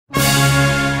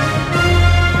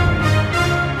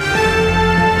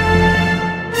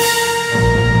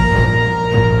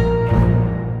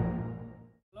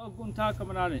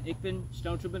coming out in Ik bin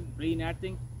Stontrooper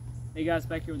reenacting. Hey guys,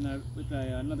 back here with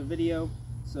another video.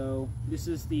 So this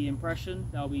is the impression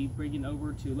that I'll be bringing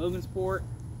over to Logansport,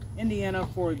 Indiana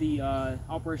for the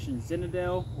Operation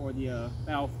Zinadel, or the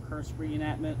Battle for Kursk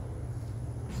reenactment.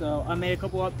 So I made a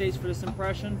couple updates for this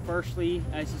impression. Firstly,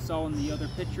 as you saw in the other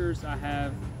pictures, I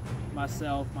have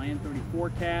myself my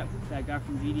M34 cap that I got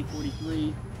from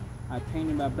WW2. I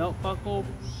painted my belt buckle,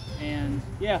 and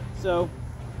yeah, so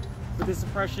for this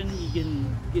impression you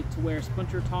can get to wear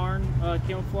Splinter Tarn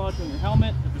camouflage on your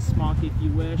helmet, or the smock if you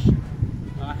wish.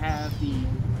 I have the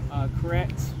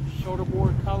correct shoulder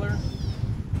board color,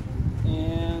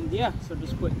 and yeah, so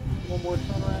just put one more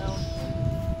turn around.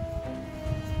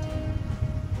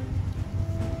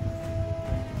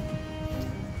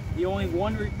 The only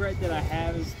one regret that I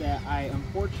have is that I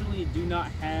unfortunately do not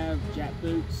have jack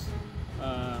boots.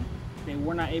 They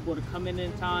were not able to come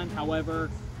in time.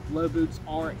 However, low boots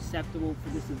are acceptable for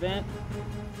this event.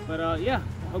 But yeah,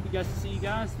 I hope you guys see you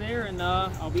guys there, and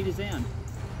I'll be to Zan.